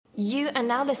You are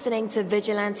now listening to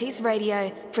Vigilantes Radio,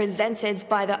 presented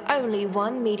by the Only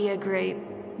One Media Group.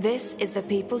 This is the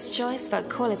people's choice for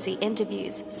quality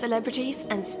interviews, celebrities,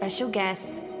 and special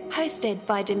guests. Hosted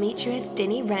by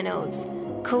demetrius-reynolds.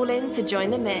 Call in to join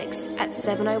the mix at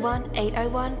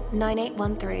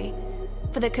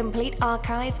 701-801-9813. For the complete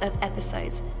archive of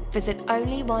episodes, visit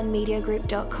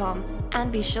onlyonemediagroup.com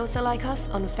and be sure to like us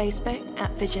on Facebook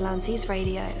at Vigilantes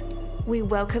Radio. We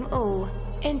welcome all.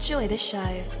 Enjoy the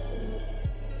show.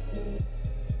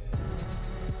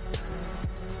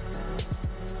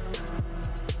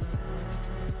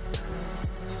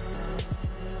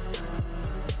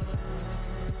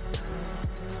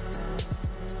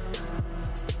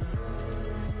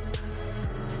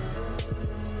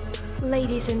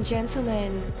 Ladies and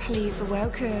gentlemen, please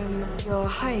welcome your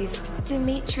host,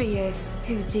 Demetrius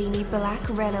Houdini Black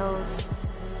Reynolds.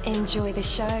 Enjoy the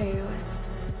show.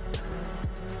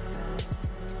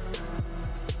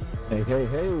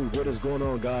 Hey, what is going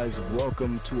on, guys?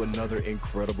 Welcome to another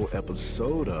incredible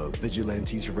episode of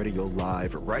Vigilantes Radio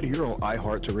Live right here on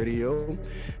iHeartRadio,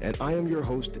 and I am your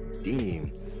host,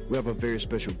 Dean. We have a very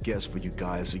special guest for you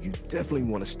guys, so you definitely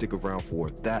want to stick around for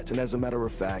that. And as a matter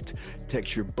of fact,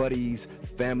 text your buddies,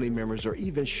 family members, or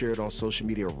even share it on social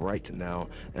media right now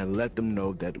and let them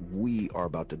know that we are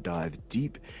about to dive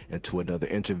deep into another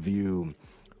interview.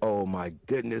 Oh my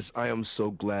goodness, I am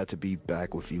so glad to be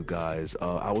back with you guys.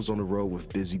 I was on the road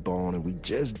with Busy Bone, and we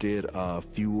just did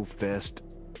Fuel Fest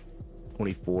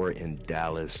 24 in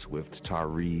Dallas with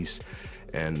Tyrese,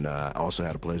 and I also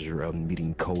had the pleasure of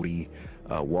meeting Cody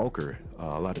Walker.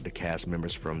 A lot of the cast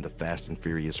members from the Fast and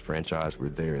Furious franchise were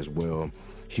there as well.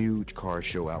 Huge car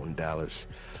show out in Dallas.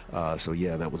 So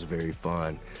yeah, that was very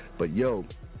fun. But yo,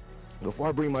 before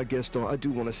I bring my guest on, I do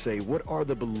want to say, what are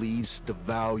the beliefs, the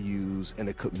values, and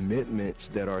the commitments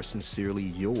that are sincerely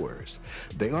yours?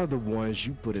 They are the ones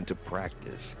you put into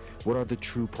practice. What are the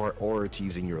true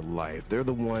priorities in your life? They're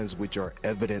the ones which are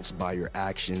evidenced by your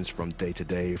actions from day to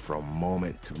day, from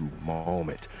moment to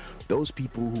moment. Those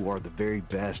people who are the very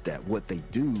best at what they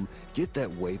do get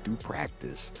that way through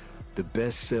practice. The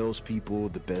best salespeople,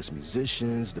 the best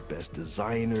musicians, the best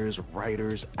designers,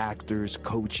 writers, actors,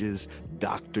 coaches,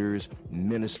 doctors,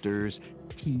 ministers,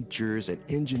 teachers, and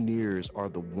engineers are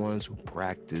the ones who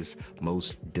practice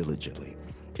most diligently.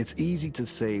 It's easy to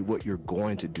say what you're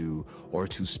going to do or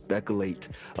to speculate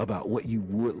about what you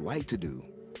would like to do.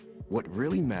 What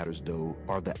really matters, though,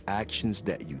 are the actions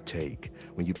that you take.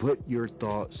 When you put your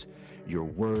thoughts, your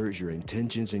words, your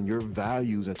intentions, and your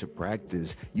values into practice,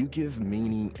 you give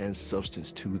meaning and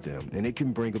substance to them, and it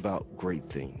can bring about great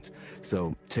things.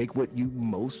 So take what you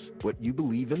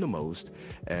believe in the most,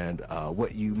 and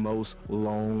what you most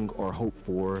long or hope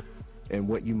for, and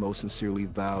what you most sincerely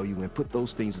value, and put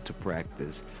those things into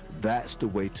practice. That's the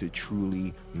way to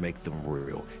truly make them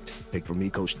real. Take from me,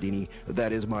 Coach Dini,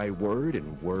 that is my word,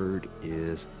 and word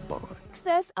is bond.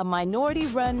 Access, a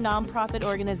minority-run nonprofit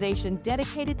organization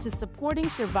dedicated to supporting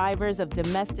survivors of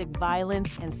domestic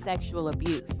violence and sexual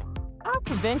abuse. Our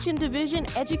prevention division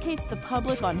educates the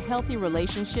public on healthy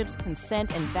relationships,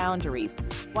 consent, and boundaries,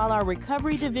 while our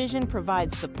recovery division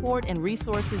provides support and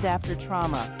resources after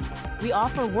trauma. We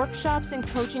offer workshops and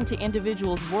coaching to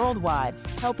individuals worldwide,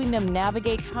 helping them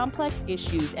navigate complex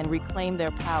issues and reclaim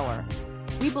their power.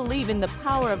 We believe in the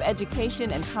power of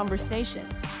education and conversation.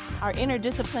 Our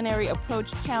interdisciplinary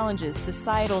approach challenges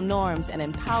societal norms and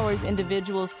empowers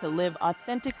individuals to live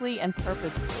authentically and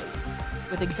purposefully.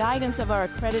 With the guidance of our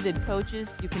accredited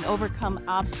coaches, you can overcome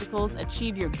obstacles,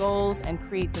 achieve your goals, and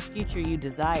create the future you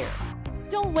desire.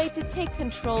 Don't wait to take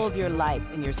control of your life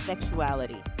and your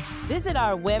sexuality. Visit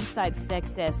our website,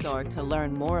 Sexess.org, to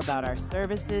learn more about our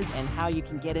services and how you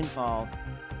can get involved.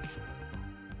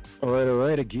 All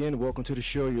right. Again, welcome to the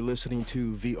show. You're listening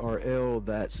to VRL,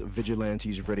 that's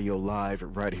Vigilantes Radio Live,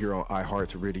 right here on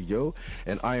iHeartRadio,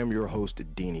 and I am your host,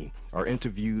 Deanie. Our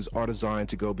interviews are designed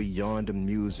to go beyond the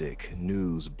music,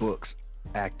 news, books,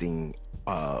 acting,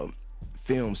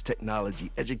 films,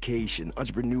 technology, education,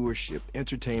 entrepreneurship,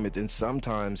 entertainment, and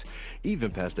sometimes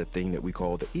even past that thing that we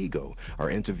call the ego.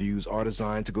 Our interviews are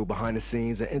designed to go behind the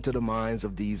scenes and into the minds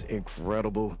of these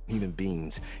incredible human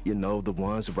beings. You know, the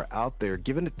ones who are out there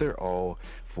giving it their all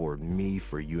for me,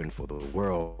 for you, and for the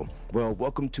world. Well,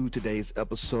 welcome to today's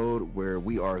episode, where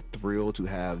we are thrilled to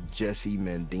have Jesse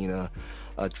Medina,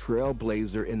 a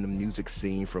trailblazer in the music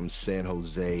scene from San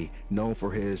Jose, known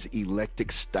for his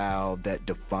eclectic style that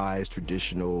defies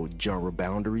traditional genre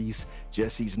boundaries.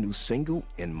 Jesse's new single,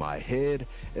 In My Head,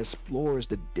 explores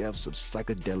the depths of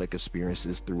psychedelic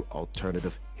experiences through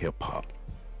alternative hip-hop.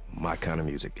 my kind of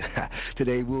music.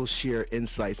 Today we'll share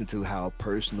insights into how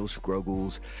personal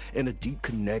struggles and a deep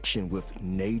connection with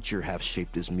nature have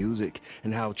shaped his music,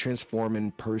 and how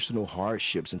transforming personal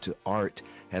hardships into art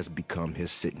has become his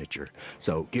signature.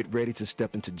 So get ready to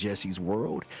step into Jesse's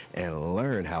world and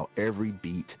learn how every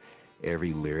beat,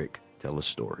 every lyric tell a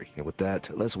story. And with that,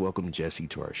 let's welcome Jesse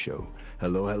to our show.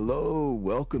 Hello.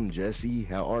 Welcome, Jesse.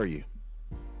 How are you?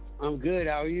 I'm good.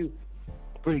 How are you?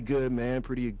 Pretty good, man.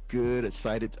 Pretty good.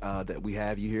 Excited that we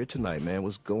have you here tonight, man.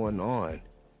 What's going on?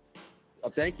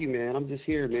 Oh, thank you, man. I'm just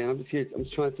here, man. I'm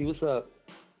just trying to see what's up.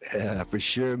 Yeah, for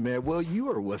sure, man. Well, you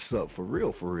are what's up, for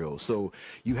real. So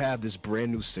you have this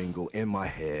brand new single, In My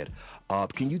Head.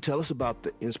 Can you tell us about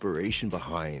the inspiration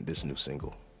behind this new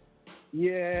single?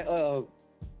 Yeah,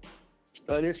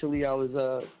 initially there was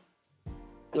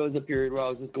a period where I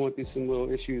was just going through some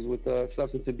little issues with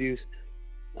substance abuse.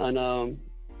 And,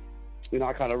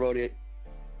 I kind of wrote it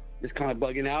just kind of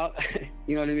bugging out.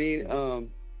 You know what I mean?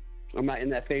 I'm not in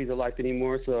that phase of life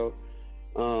anymore, so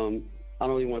I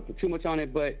don't really want to put too much on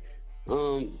it. But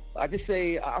I'll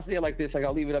say it like this. Like,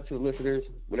 I'll leave it up to the listeners,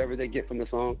 whatever they get from the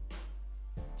song.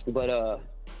 But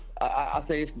I'll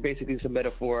say it's basically a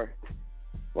metaphor.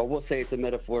 Well, we'll say it's a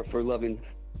metaphor for loving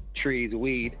trees,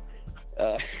 weed.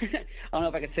 I don't know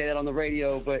if I can say that on the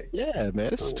radio, but yeah,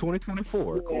 man, this is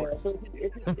 2024. Of course. So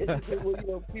it's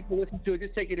people listen to it.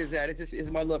 Just take it as that. It's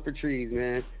my love for trees,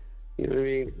 man. You know what I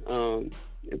mean?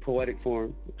 In poetic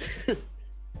form.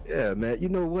 Yeah, man. You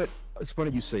know what? It's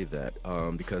funny you say that,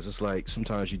 because it's like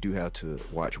sometimes you do have to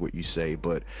watch what you say.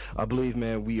 But I believe,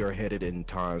 man, we are headed in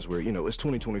times where, it's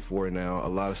 2024 now. A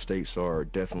lot of states are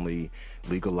definitely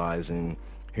legalizing.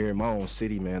 Here in my own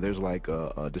city, man, there's like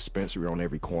a dispensary on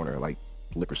every corner, like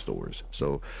liquor stores.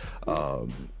 So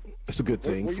it's a good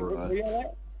thing for us. Where you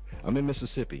at? I'm in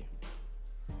Mississippi.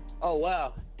 Oh,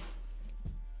 wow.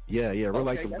 Yeah, we're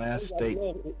like the last state.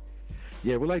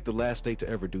 Yeah, we're like the last state to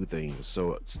ever do things.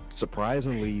 So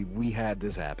surprisingly, we had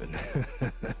this happen.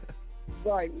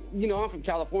 Right. I'm from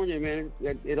California, man.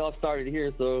 It all started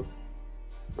here, so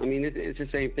I mean, it's the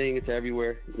same thing. It's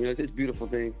everywhere. It's a beautiful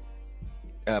thing.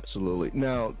 Absolutely.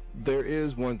 Now, there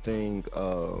is one thing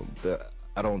that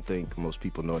I don't think most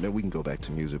people know, and then we can go back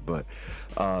to music, but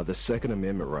the Second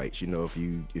Amendment rights,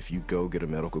 if you go get a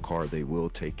medical card, they will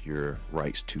take your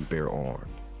rights to bear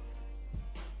arms.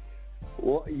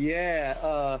 Well,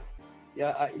 yeah,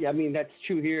 I mean, that's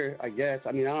true here, I guess.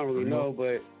 I mean, I don't really know,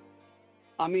 but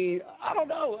I mean, I don't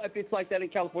know if it's like that in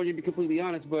California, to be completely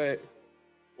honest, but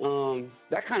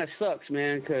that kind of sucks,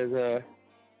 man, because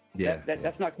yeah,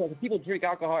 that's not close. People drink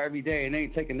alcohol every day and they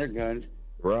ain't taking their guns.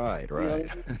 Right. Or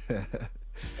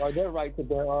their right to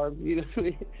bear arms, what I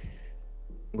mean?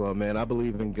 Well, man, I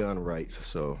believe in gun rights,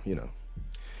 so,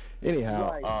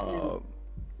 Anyhow, right.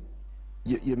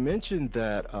 You mentioned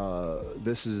that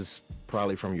this is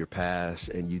probably from your past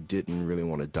and you didn't really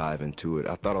want to dive into it.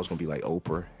 I thought I was going to be like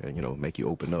Oprah and, make you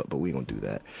open up, but we ain't going to do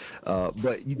that.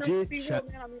 But you did... Be real,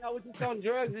 man. I mean, I was just on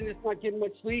drugs and just not getting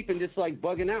much sleep and just like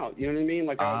bugging out. You know what I mean?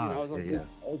 Like, I was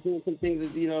doing some things,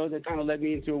 that kind of led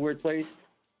me into a weird place.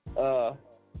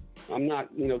 I'm not,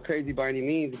 crazy by any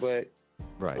means, but...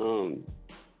 Right. Well,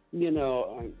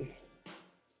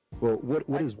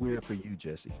 what is weird for you,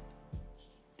 Jesse?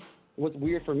 What's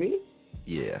weird for me?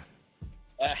 Yeah.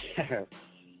 I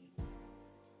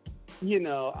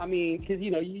mean, because,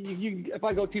 you if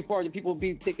I go too far, then people will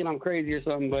be thinking I'm crazy or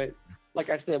something. But like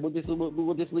I said, we'll just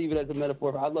leave it as a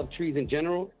metaphor. I love trees in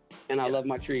general, and I love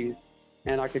my trees.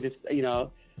 And I could just,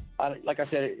 like I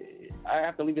said, I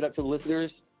have to leave it up to the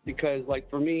listeners because, like,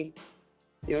 for me,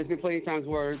 there's been plenty of times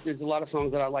where there's a lot of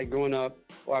songs that I like growing up,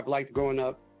 or I've liked growing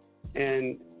up,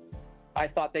 and I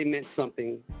thought they meant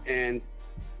something. And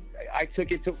I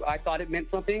thought it meant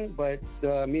something, but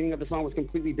the meaning of the song was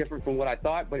completely different from what I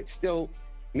thought, but it still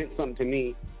meant something to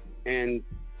me. And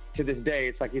to this day,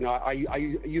 it's like, I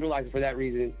utilize it for that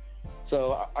reason.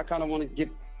 So I kind of want to give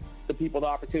the people the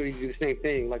opportunity to do the same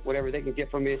thing, like whatever they can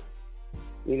get from it,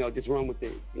 just run with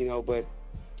it, but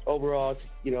overall,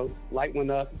 light one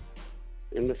up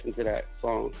and listen to that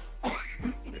song.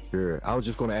 Sure. I was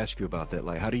just going to ask you about that.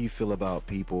 Like, how do you feel about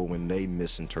people when they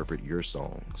misinterpret your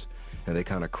songs and they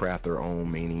kind of craft their own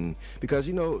meaning? Because,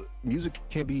 music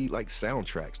can be like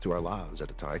soundtracks to our lives at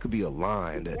the time. It could be a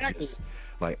line that just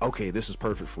like, okay, this is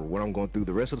perfect for what I'm going through.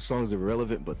 The rest of the songs are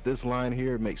irrelevant, but this line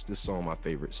here makes this song my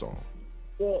favorite song.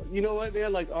 Well, you know what,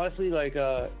 man? Like, honestly, like,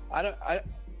 I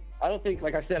don't think,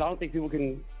 like I said, I don't think people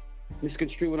can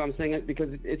misconstrue what I'm saying because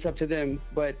it's up to them.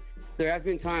 But there have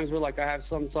been times where, like, I have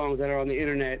some songs that are on the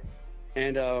internet,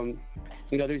 and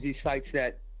there's these sites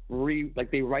that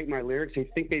they write my lyrics. They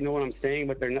think they know what I'm saying,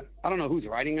 but they're not. I don't know who's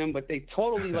writing them, but they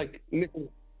totally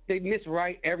they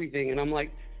miswrite everything, and I'm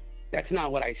like, that's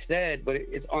not what I said, but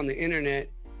it's on the internet,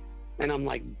 and I'm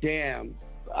like, damn.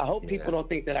 I hope people don't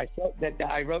think that I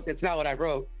wrote. That's not what I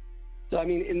wrote. So I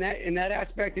mean, in that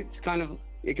aspect, it's kind of,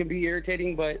 it can be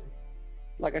irritating, but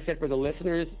like I said, for the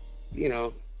listeners, you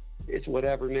know, it's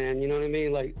whatever, man. You know what I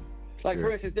mean? Like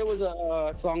for instance, there was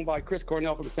a song by Chris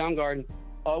Cornell from Soundgarden.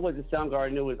 Oh, it wasn't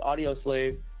Soundgarden. It was Audio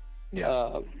Slave. Yeah.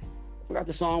 I forgot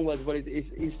the song was, but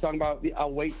he's talking about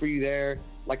I'll wait for you there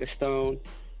like a stone,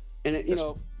 and you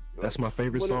know. That's my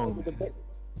favorite song.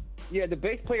 The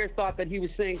bass player thought that he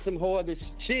was saying some whole other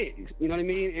shit. You know what I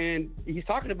mean? And he's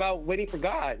talking about waiting for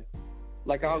God.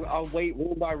 Like I'll wait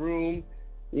room by room,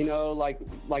 you know, like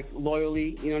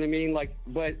loyally. You know what I mean? Like,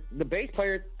 but the bass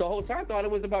player the whole time thought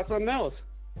it was about something else.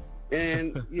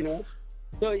 And you know,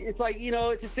 so it's like, you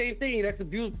know, it's the same thing. That's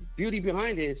the beauty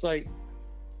behind it. It's like,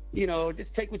 you know,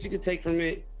 just take what you can take from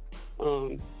it.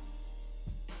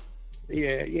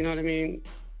 Yeah, you know what I mean?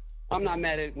 I'm not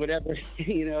mad at whatever,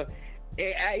 you know.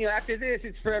 You know, after this,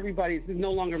 it's for everybody. It's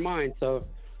no longer mine. So,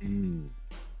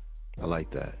 I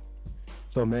like that.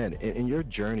 So, man, in your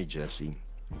journey, Jesse,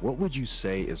 what would you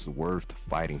say is worth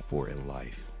fighting for in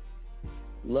life?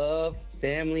 Love,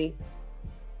 family,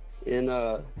 and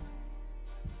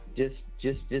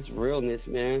just realness,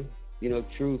 man. You know,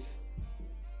 truth.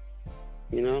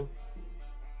 You know,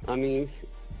 I mean.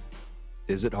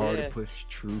 Is it hard to push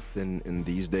truth in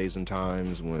these days and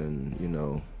times when, you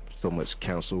know, so much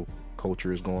cancel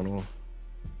culture is going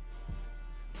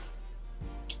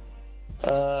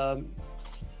on?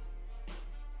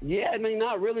 Yeah, I mean,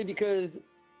 not really, because,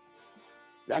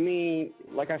 I mean,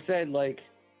 like I said, like,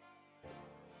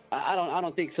 I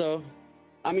don't think so.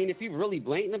 I mean, if you're really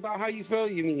blatant about how you feel,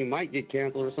 you might get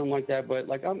canceled or something like that. But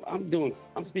like, I'm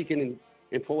speaking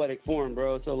in poetic form,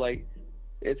 bro. So like,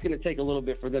 it's gonna take a little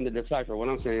bit for them to decipher what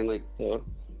I'm saying. Like, so,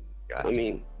 I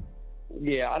mean,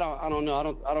 yeah, I don't know. I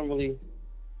don't really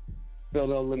feel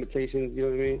no limitations. You know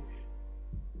what I mean?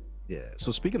 Yeah.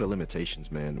 So speaking of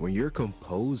limitations, man, when you're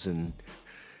composing,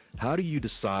 how do you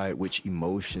decide which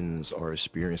emotions or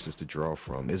experiences to draw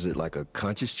from? Is it like a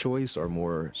conscious choice or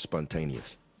more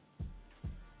spontaneous?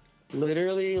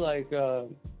 Literally, like,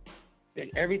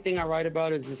 everything I write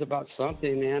about is just about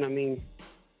something, man. I mean,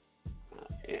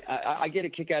 I get a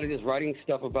kick out of just writing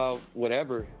stuff about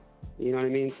whatever, you know what I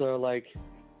mean? So like,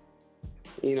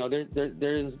 you know,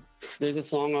 there's a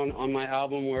song on my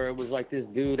album where it was like this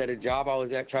dude at a job I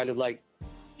was at tried to like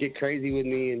get crazy with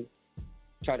me and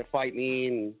try to fight me,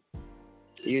 and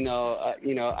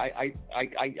I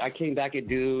came back at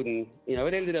dude, and you know,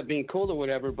 it ended up being cool or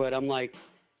whatever, but I'm like,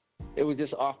 it was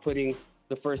just off-putting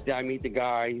the first day I meet the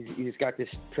guy. He's got this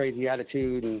crazy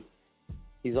attitude, and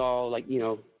he's all like, you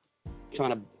know,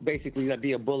 trying to basically like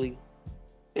be a bully.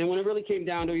 And when it really came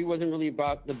down to it, he wasn't really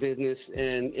about the business,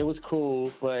 and it was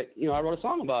cool, but, you know, I wrote a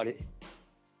song about it,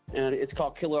 and it's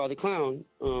called Killer or the Clown.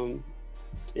 And,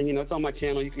 you know, it's on my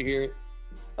channel, you can hear it.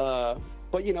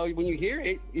 But, you know, when you hear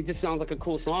it, it just sounds like a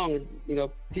cool song. You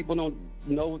know, people don't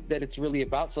know that it's really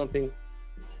about something.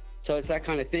 So it's that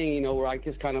kind of thing, you know, where I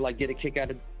just kind of like get a kick out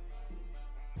of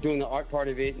doing the art part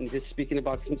of it and just speaking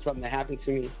about something that happened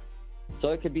to me. So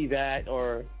it could be that,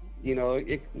 or, you know,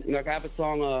 I have a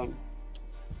song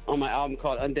on my album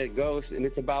called Undead Ghost, and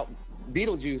it's about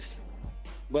Beetlejuice.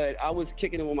 But I was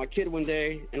kicking it with my kid one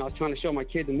day, and I was trying to show my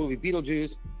kid the movie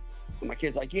Beetlejuice. And my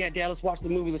kid's like, yeah, Dad, let's watch the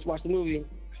movie.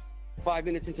 5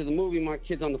 minutes into the movie, my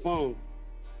kid's on the phone.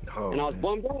 And I was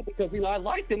bummed out because, you know, I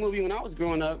liked the movie when I was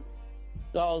growing up.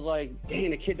 So I was like,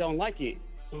 dang, the kid don't like it.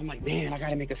 So I'm like, man, I got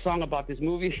to make a song about this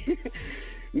movie.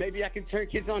 Maybe I can turn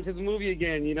kids on to the movie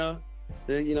again, you know.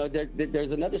 You know,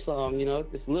 there's another song, you know,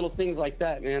 just little things like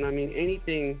that, man. I mean,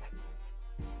 anything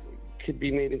could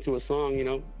be made into a song, you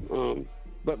know.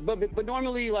 But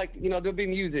normally, like, you know, there'll be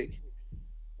music,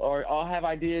 or I'll have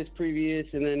ideas previous,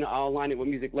 and then I'll align it with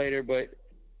music later. But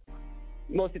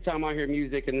most of the time, I'll hear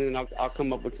music, and then I'll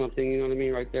come up with something, you know what I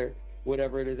mean, right there,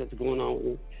 whatever it is that's going on with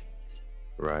me.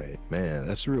 Right, man,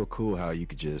 that's real cool how you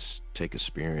could just take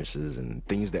experiences and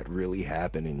things that really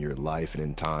happen in your life and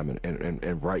in time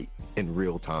and write in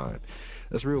real time.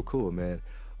 That's real cool, man.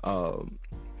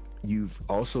 You've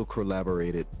also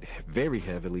collaborated very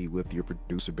heavily with your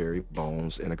producer Barry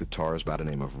Bones and a guitarist by the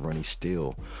name of Ronnie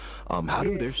Steele. How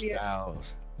do their styles?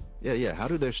 Yeah. How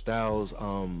do their styles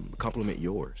complement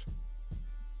yours?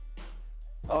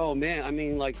 Oh man, I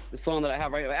mean, like the song that I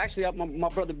have right now. Actually, my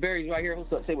brother Barry's right here.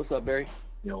 What's up? Say what's up, Barry.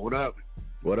 Yo, what up?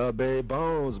 What up, Barry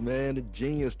Bones, man? The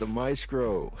genius, the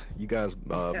maestro. You guys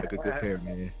make a good pair,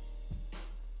 man.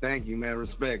 Thank you, man.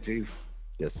 Respect, Chief.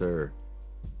 Yes, sir.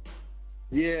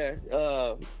 Yeah.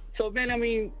 So man, I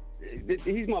mean,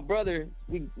 he's my brother.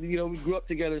 We grew up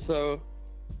together. So,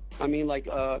 I mean, like,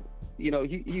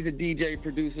 he's a DJ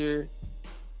producer.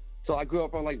 So I grew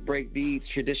up on like break beats,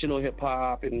 traditional hip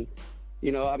hop, and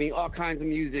I mean, all kinds of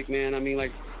music, man. I mean,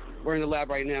 like, we're in the lab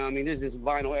right now. I mean, there's just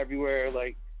vinyl everywhere.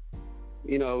 Like,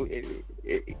 I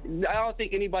don't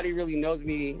think anybody really knows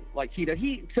me like he does.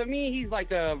 To me, he's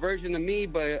like a version of me,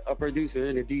 but a producer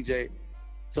and a DJ.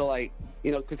 So like,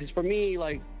 because for me,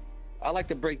 like, I like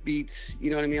to break beats.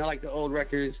 You know what I mean? I like the old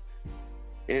records,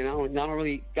 and I don't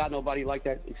really got nobody like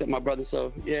that except my brother.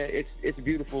 So yeah, it's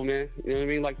beautiful, man. You know what I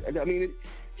mean? Like, I mean,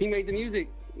 he made the music.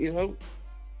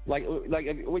 Like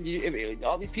if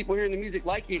all these people hearing the music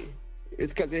like it,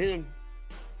 it's because of him.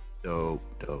 Dope.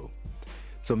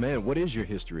 So, man, what is your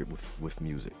history with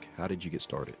music? How did you get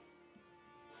started?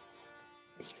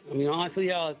 I mean,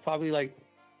 honestly, I was probably like,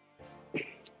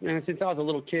 man, since I was a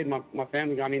little kid, my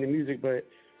family got me into music. But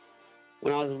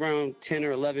when I was around 10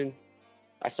 or 11,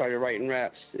 I started writing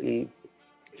raps and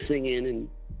singing.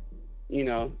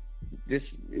 And, just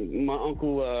my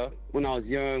uncle, when I was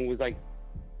young, was like,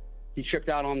 he tripped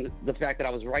out on the fact that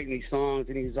I was writing these songs.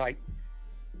 And he's like,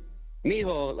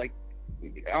 mijo, like,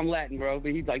 I'm Latin, bro,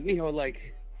 but he's like, mijo, like,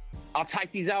 I'll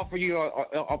type these out for you, or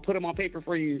I'll put them on paper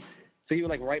for you. So he would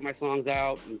like write my songs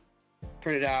out and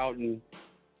print it out, and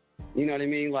you know what I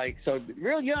mean? Like, so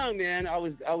real young, man, I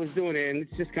was doing it, and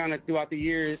it's just kind of throughout the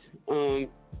years, I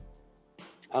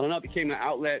don't know, it became an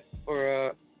outlet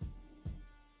for,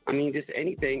 I mean, just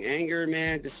anything, anger,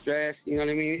 man, distress, you know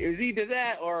what I mean? It was either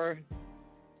that or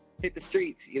hit the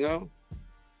streets, Yeah.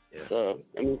 So,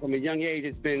 I mean, from a young age,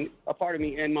 it's been a part of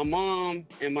me. And my mom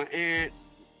and my aunt,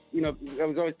 I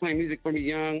was always playing music from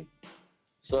young.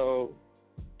 So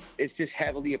it's just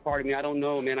heavily a part of me. I don't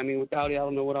know, man. I mean, without it, I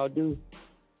don't know what I'll do.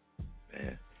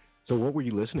 Man. So what were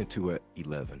you listening to at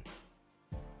 11?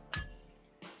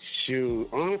 Shoot,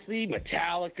 honestly,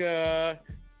 Metallica.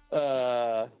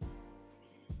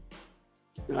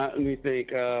 Let me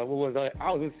think. What was I?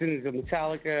 I was listening to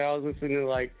Metallica. I was listening to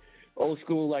like old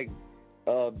school, like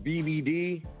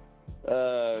BBD,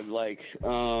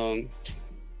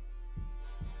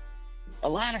 a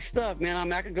lot of stuff, man. I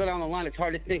mean, I could go down the line. It's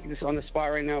hard to think this on the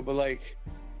spot right now, but like,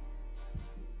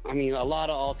 I mean, a lot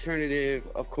of alternative,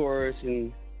 of course,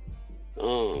 and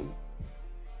I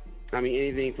mean,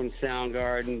 anything from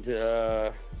Soundgarden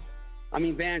to, I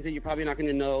mean, bands that you're probably not going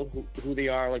to know who they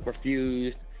are, like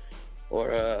Refused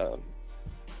or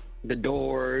The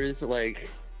Doors, like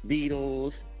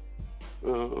Beatles.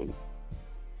 On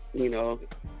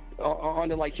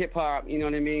to like hip hop, you know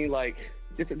what I mean? Like,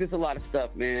 there's a lot of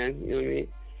stuff, man. You know what I mean?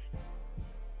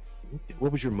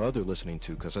 What was your mother listening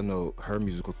to? Because I know her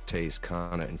musical taste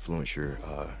kind of influenced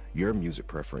your music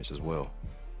preference as well.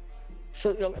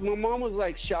 So my mom was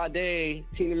like Sade,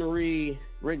 Tina Marie,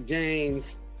 Rick James.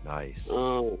 Nice.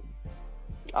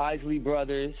 Isley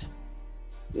Brothers.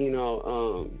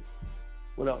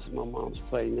 What else did my mom's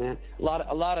play, man? A lot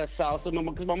of salsa.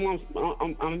 Because my mom's,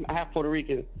 I'm half Puerto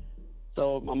Rican,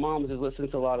 so my mom was just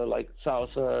listening to a lot of like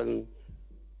salsa, and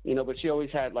but she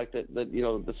always had like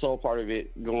the soul part of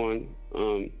it going.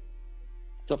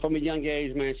 So from a young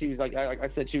age, man, she was like I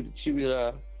said, she she'd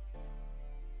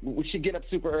get up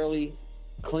super early,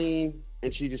 clean,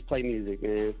 and she just play music,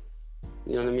 man.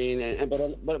 You know what I mean?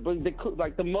 But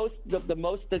the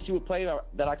most that she would play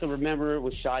that I can remember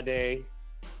was Sade.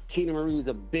 Tina Marie was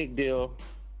a big deal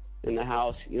in the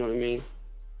house, you know what I mean?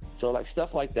 So like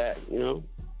stuff like that, Yeah.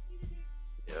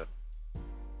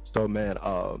 So man,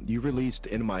 you released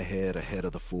In My Head ahead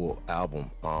of the full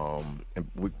album, and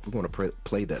we're going to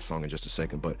play that song in just a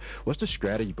second, but what's the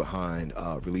strategy behind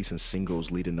releasing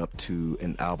singles leading up to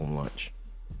an album launch?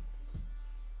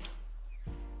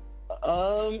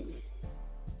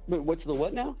 But what's the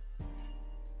what now?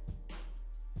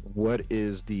 What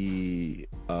is the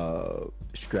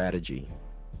strategy?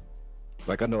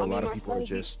 Like, I know a lot of people are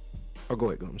just... Oh, go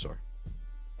ahead. I'm sorry.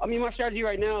 I mean, my strategy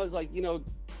right now is like,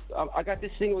 I got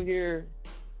this single here,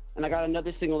 and I got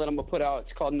another single that I'm going to put out.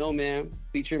 It's called No Man,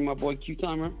 featuring my boy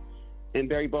Q-Timer, and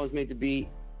Barry Bones made the beat.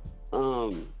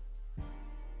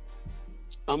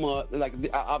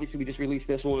 Obviously we just released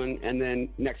this one, and then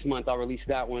next month I'll release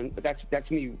that one. But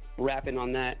that's me rapping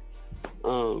on that.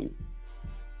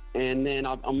 And then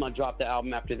I'm gonna drop the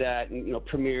album after that, and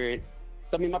premiere it.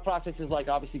 So I mean, my process is like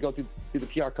obviously go through the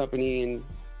PR company and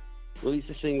release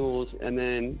the singles, and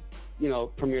then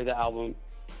premiere the album.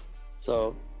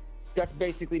 So that's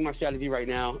basically my strategy right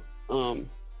now.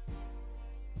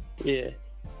 Yeah.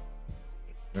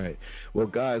 All right. Well,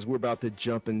 guys, we're about to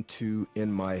jump into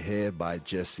In My Head by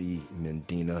Jesse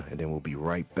Medina, and then we'll be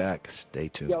right back. Stay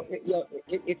tuned.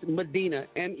 It's Medina,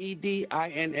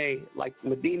 Medina, like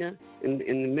Medina in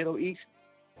the Middle East.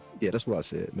 Yeah, that's what I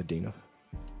said, Medina.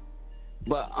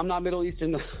 But I'm not Middle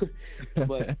Eastern,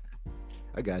 but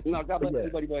I got you. No, God bless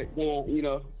everybody, but you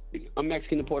know, I'm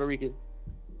Mexican and Puerto Rican.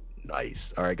 Nice.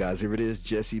 All right, guys, here it is,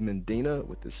 Jesse Medina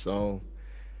with the song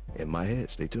In My Head.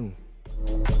 Stay tuned.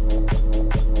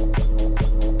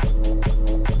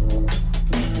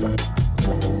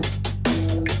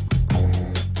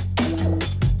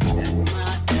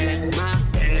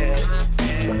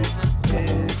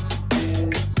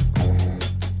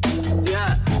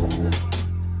 Yeah.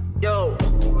 Yo,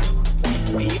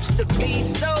 it used to be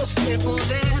so simple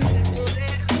then,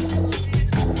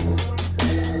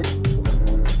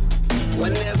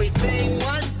 when everything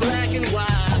was black and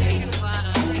white.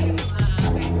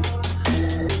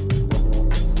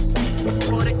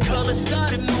 Before the colors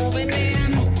started moving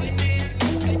in,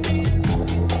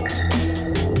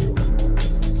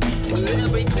 and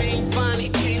everything finally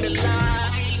came to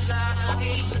life.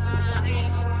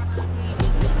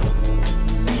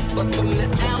 But from the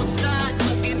outside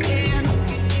looking in,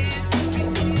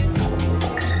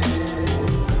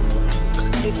 I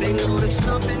think they noticed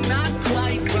something not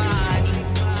quite right.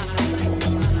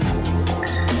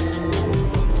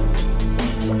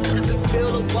 I could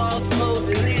feel the walls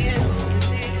closing in,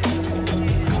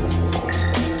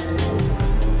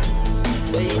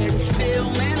 but yet still,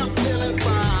 man, I'm feeling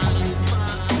fine.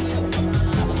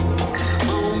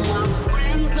 All my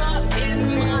friends are in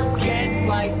my head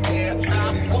right where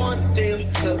I want them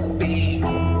to be,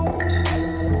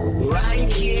 right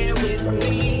here with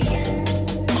me.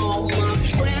 All my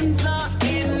friends are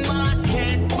in my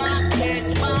head, my head,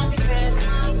 my head.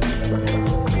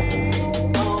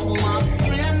 All my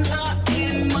friends are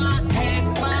in my head,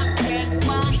 my head,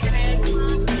 my head.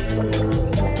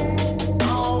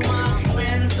 All my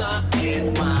friends are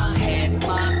in my head,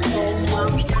 all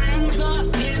my friends are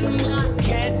in my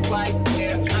head right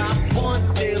where I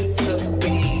want them to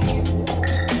be,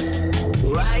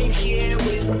 right here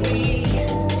with me.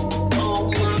 All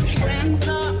my friends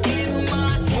are in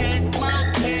my head, my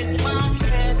head, my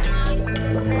head.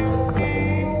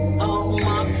 All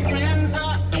my friends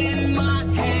are in my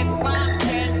head, my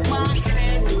head, my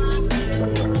head.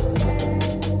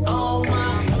 All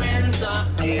my friends are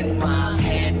in my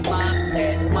head, my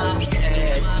head, my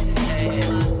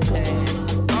head.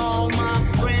 All my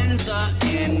friends are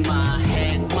in my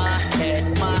head, my head,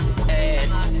 my head.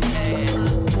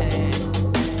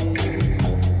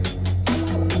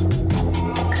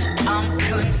 I'm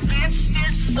convinced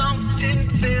there's something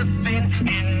living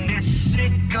in this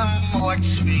sycamore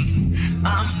tree. I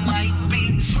might be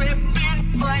tripping,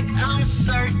 but I'm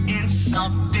certain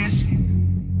something's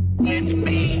with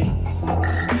me.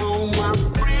 All my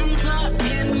friends are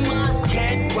in my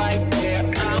head right where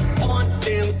I want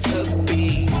them to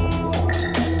be,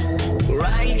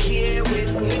 right here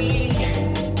with me.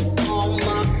 All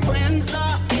my friends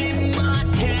are in my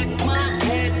head, my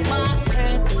head, my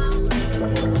head.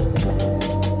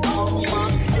 All my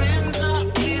friends are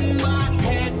in my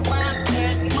head, my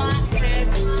head, my head.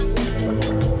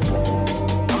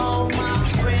 All my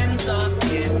friends are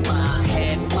in my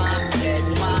head, my head,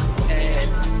 my head.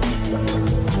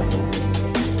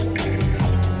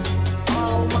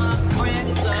 All my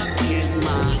friends are in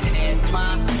my head,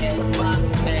 my head, my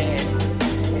head.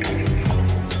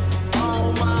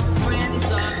 All my friends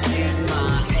are in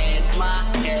my head, my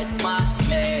head, my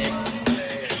head.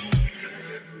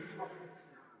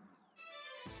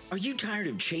 Are you tired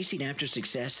of chasing after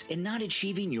success and not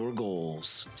achieving your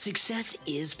goals? Success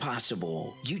is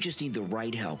possible. You just need the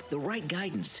right help, the right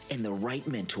guidance, and the right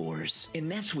mentors.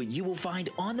 And that's what you will find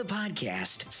on the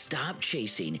podcast, Stop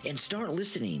Chasing and Start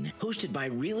Listening, hosted by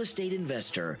real estate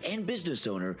investor and business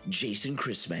owner Jason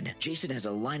Chrisman. Jason has a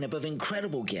lineup of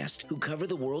incredible guests who cover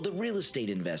the world of real estate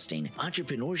investing,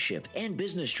 entrepreneurship, and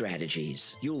business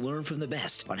strategies. You'll learn from the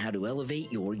best on how to elevate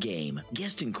your game.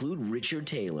 Guests include Richard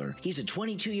Taylor. He's a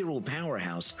 22-year-old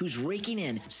powerhouse who's raking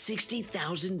in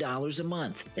 $60,000 a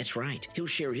month. That's right. He'll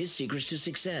share his secrets to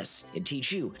success and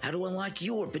teach you how to unlock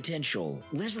your potential.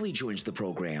 Leslie joins the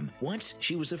program. Once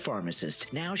she was a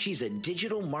pharmacist. Now she's a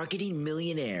digital marketing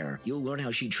millionaire. You'll learn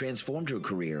how she transformed her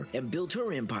career and built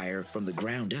her empire from the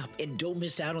ground up. And don't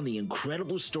miss out on the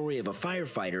incredible story of a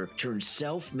firefighter turned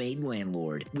self-made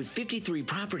landlord. With 53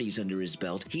 properties under his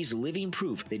belt, he's living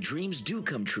proof that dreams do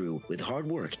come true with hard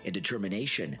work and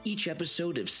determination. Each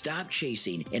episode of Stop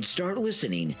Chasing and Start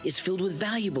Listening is filled with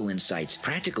valuable insights,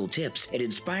 practical tips, and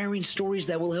inspiring stories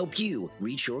that will help you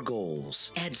reach your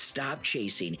goals. Add Stop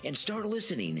Chasing and Start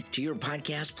Listening to your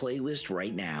podcast playlist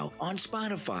right now on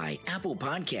Spotify, Apple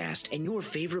Podcast, and your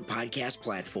favorite podcast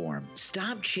platform.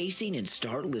 Stop Chasing and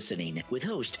Start Listening with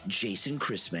host Jason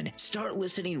Chrisman. Start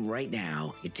listening right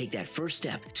now and take that first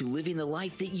step to living the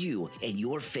life that you and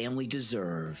your family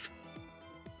deserve.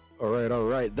 All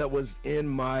right. That was In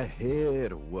My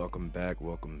Head. Welcome back.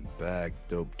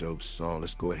 Dope song.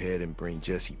 Let's go ahead and bring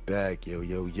Jesse back.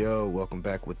 Yo. Welcome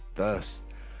back with us.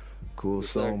 Cool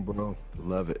song, bro.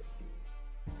 Love it.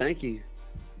 Thank you.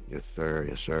 Yes,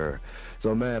 sir.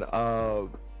 So, man,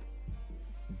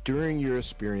 during your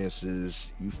experiences,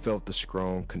 you felt the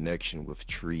strong connection with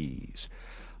trees.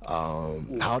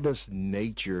 How does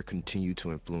nature continue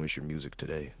to influence your music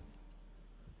today?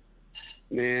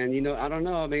 Man, I don't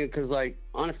know. I mean, because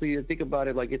honestly, you think about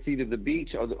it, it's either the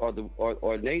beach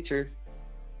or nature.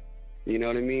 You know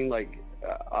what I mean?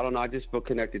 I don't know. I just feel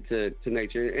connected to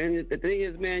nature. And the thing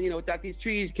is, man, without these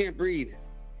trees, you can't breathe.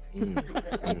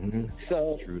 Mm-hmm.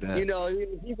 So, true that.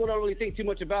 People don't really think too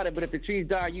much about it, but if the trees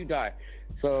die, you die.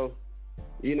 So,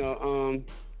 I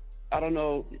don't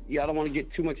know. Yeah, I don't want to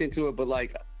get too much into it, but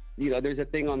there's a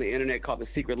thing on the internet called The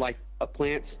Secret Life of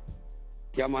Plants.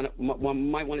 Y'all might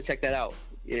want to check that out,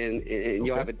 and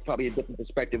you'll have probably a different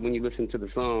perspective when you listen to the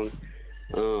song.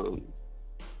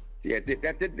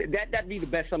 That'd be the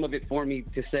best sum of it for me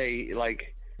to say,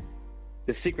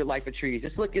 The Secret Life of Trees.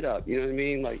 Just look it up. You know what I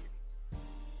mean?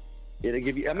 It'll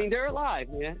give you. I mean, they're alive,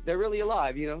 man. They're really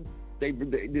alive. They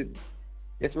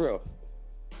it's real.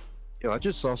 I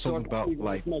just saw something about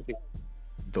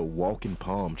the walking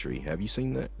palm tree. Have you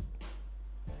seen that?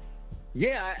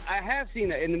 Yeah, I have seen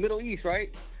that in the Middle East,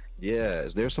 right? Yeah.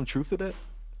 Is there some truth to that?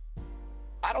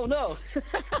 I don't know.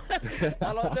 I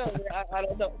don't know. I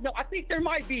don't know. No, I think there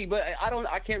might be, but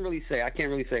I can't really say.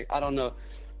 I don't know.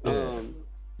 Yeah.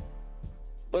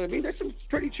 But I mean, there's some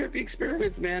pretty trippy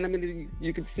experiments, man. I mean,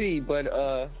 you can see, but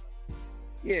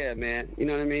yeah, man. You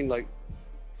know what I mean?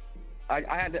 I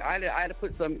had to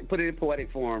put it in poetic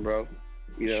form, bro.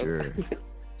 Sure.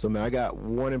 So, man, I got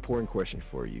one important question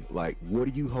for you. What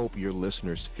do you hope your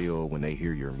listeners feel when they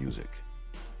hear your music?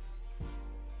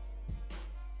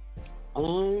 I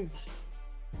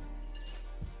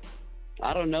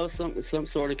don't know, some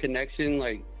sort of connection,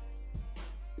 like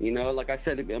I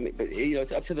said, I mean, but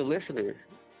it's up to the listener.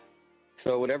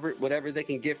 So whatever they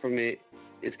can get from it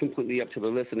is completely up to the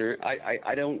listener.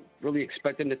 I don't really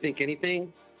expect them to think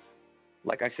anything.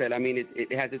 Like I said, I mean,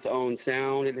 it has its own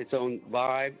sound and its own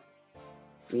vibe.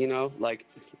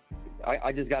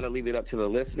 I just got to leave it up to the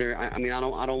listener. I mean, I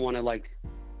don't want to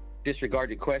disregard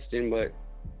the question, but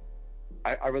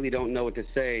I really don't know what to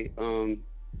say,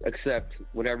 except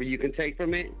whatever you can take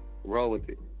from it, roll with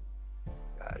it.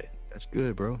 Got it. That's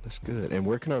good, bro. That's good. And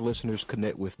where can our listeners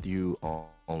connect with you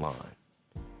online?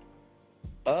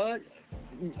 I'm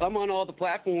on all the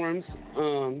platforms.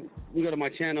 You can go to my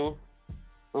channel,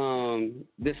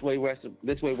 This Way Westward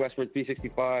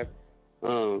 365.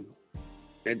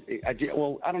 And I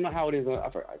don't know how it is.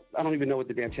 I don't even know what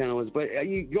the damn channel is. But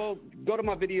you go to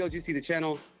my videos. You see the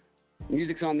channel.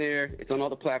 Music's on there. It's on all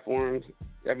the platforms,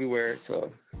 everywhere.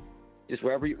 So just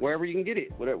wherever you can get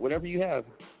it, whatever you have.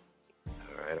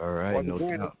 All right. No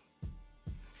doubt.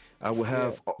 I will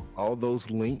have all those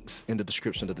links in the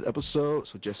description of the episode.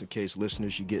 So just in case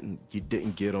listeners you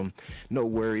didn't get them, no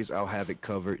worries. I'll have it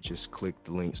covered. Just click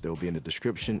the links. They'll be in the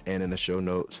description and in the show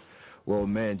notes. Well,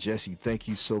 man, Jesse, thank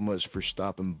you so much for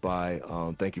stopping by.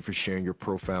 Thank you for sharing your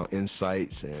profound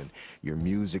insights and your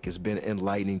music. It's been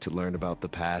enlightening to learn about the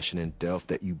passion and depth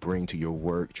that you bring to your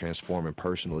work, transforming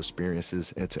personal experiences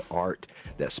into art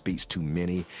that speaks to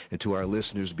many. And to our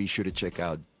listeners, be sure to check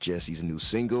out Jesse's new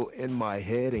single, In My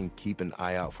Head, and keep an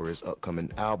eye out for his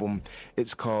upcoming album.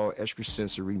 It's called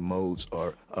Extrasensory Modes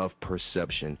of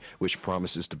Perception, which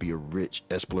promises to be a rich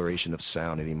exploration of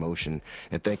sound and emotion.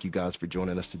 And thank you guys for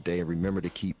joining us today. And remember to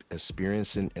keep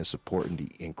experiencing and supporting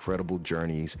the incredible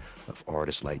journeys of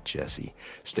artists like Jesse.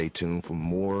 Stay tuned for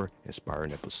more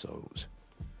inspiring episodes.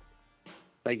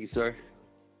 Thank you, sir.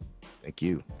 Thank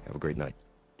you. Have a great night.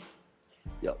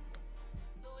 Yep.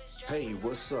 Hey,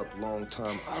 what's up, long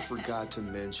time? I forgot to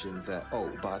mention that,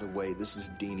 by the way, this is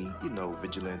Deanie,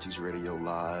 Vigilantes Radio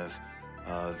Live.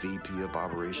 VP of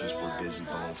Operations for Busy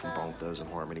Bone from Bone Thugs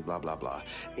and Harmony, blah, blah, blah.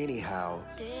 Anyhow,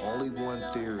 Only One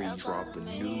Theory dropped a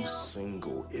new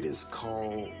single. It is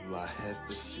called La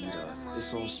Jefecita.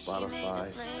 It's on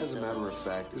Spotify. As a matter of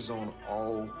fact, it's on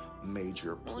all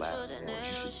major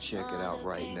platforms. You should check it out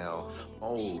right now.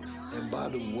 Oh, and by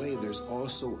the way, there's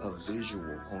also a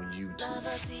visual on YouTube.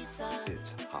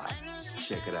 It's hot.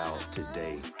 Check it out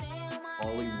today.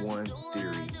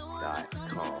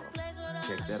 Onlyonetheory.com.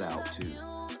 Check that out too.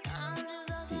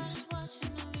 Peace.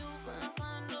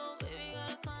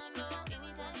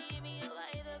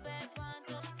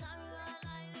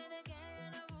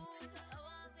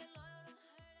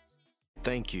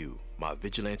 Thank you, my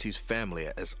Vigilantes family,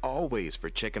 as always, for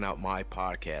checking out my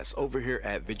podcast over here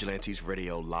at Vigilantes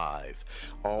Radio Live.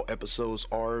 All episodes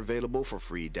are available for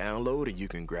free download, and you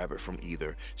can grab it from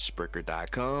either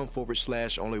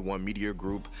Spreaker.com/Only1Media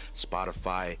Group,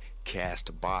 Spotify,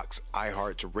 Castbox,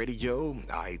 iHeartRadio,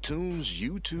 iTunes,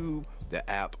 YouTube, the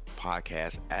app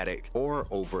Podcast Addict, or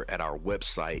over at our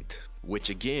website, which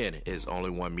again is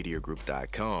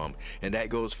onlyonemediagroup.com, and that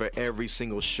goes for every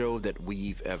single show that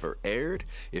we've ever aired.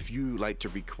 If you like to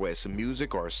request some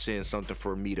music or send something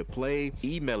for me to play,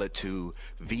 email it to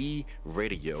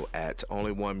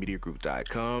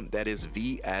vradio@onlyonemediagroup.com. That is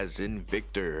V as in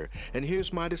Victor. And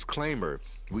here's my disclaimer: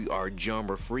 we are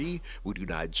genre free, we do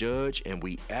not judge, and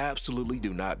we absolutely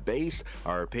do not base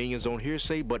our opinions on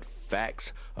hearsay but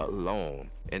facts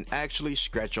alone. And actually,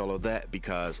 scratch all of that,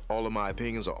 because all of my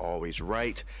opinions are always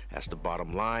right. That's the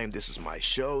bottom line. This is my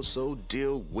show, so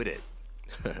deal with it.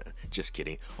 Just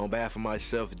kidding. On behalf of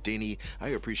myself, Denny, I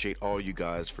appreciate all you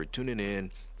guys for tuning in,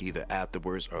 either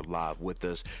afterwards or live with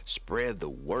us. Spread the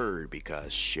word,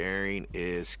 because sharing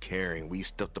is caring. We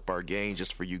stepped up our game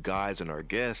just for you guys and our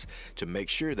guests to make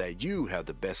sure that you have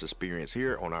the best experience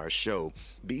here on our show.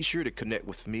 Be sure to connect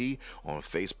with me on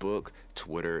Facebook,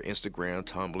 Twitter, Instagram,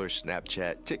 Tumblr,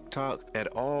 Snapchat, TikTok, at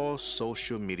all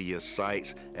social media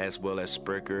sites, as well as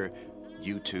Spreaker,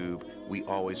 YouTube. We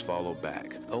always follow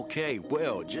back. Okay,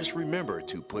 well, just remember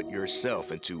to put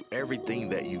yourself into everything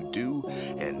that you do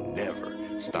and never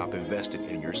stop investing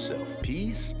in yourself.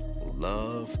 Peace,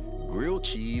 love, grilled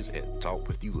cheese, and talk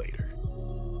with you later.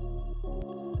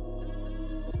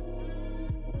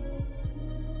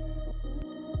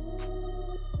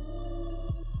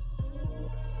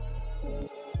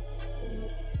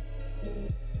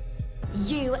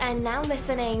 You are now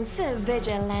listening to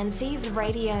Vigilantes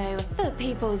Radio, the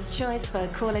people's choice for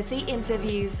quality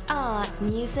interviews, art,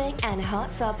 music, and hot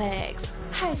topics.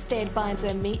 Hosted by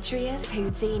Demetrius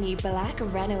Houdini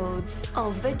Black-Reynolds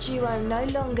of the duo No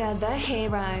Longer the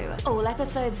Hero. All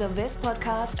episodes of this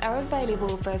podcast are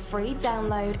available for free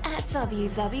download at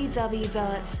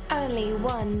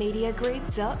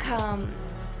www.onlyonemediagroup.com.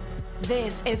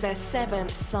 This is a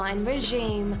Seventh Sign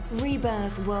Regime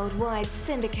Rebirth Worldwide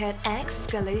Syndicate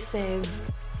exclusive.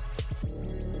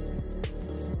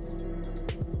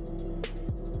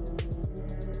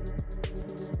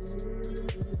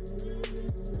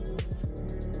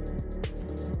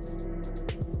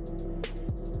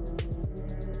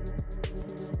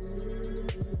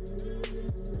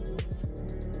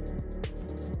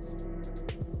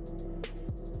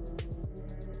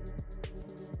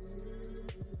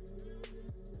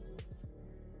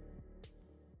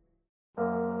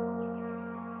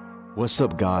 What's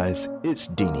up, guys? It's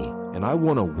Dini, and I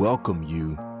want to welcome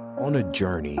you on a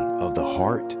journey of the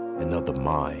heart and of the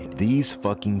mind. These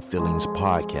Fucking Feelings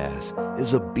podcast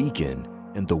is a beacon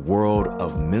in the world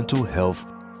of mental health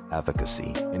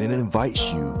advocacy, and it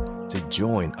invites you to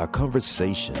join a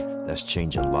conversation that's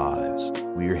changing lives.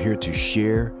 We are here to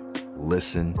share,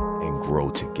 listen, and grow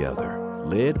together.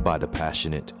 Led by the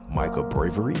passionate Micah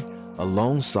Bravery,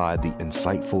 alongside the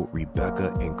insightful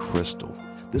Rebecca and Crystal.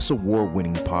 This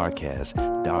award-winning podcast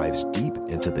dives deep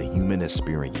into the human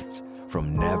experience,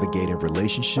 from navigating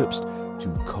relationships to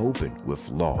coping with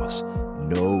loss.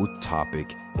 No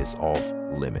topic is off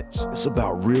limits. It's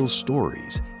about real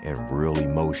stories and real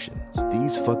emotions.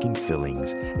 These Fucking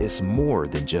Feelings is more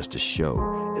than just a show.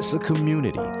 It's a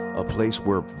community, a place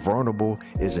where vulnerable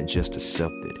isn't just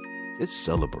accepted, it's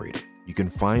celebrated. You can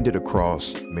find it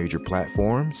across major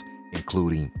platforms,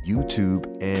 including YouTube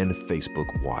and Facebook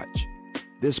Watch.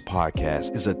 This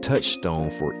podcast is a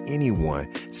touchstone for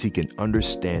anyone seeking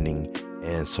understanding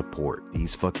and support.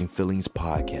 These Fucking Feelings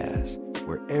podcast,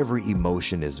 where every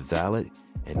emotion is valid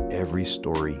and every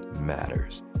story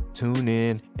matters. Tune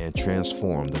in and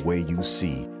transform the way you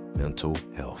see mental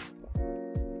health.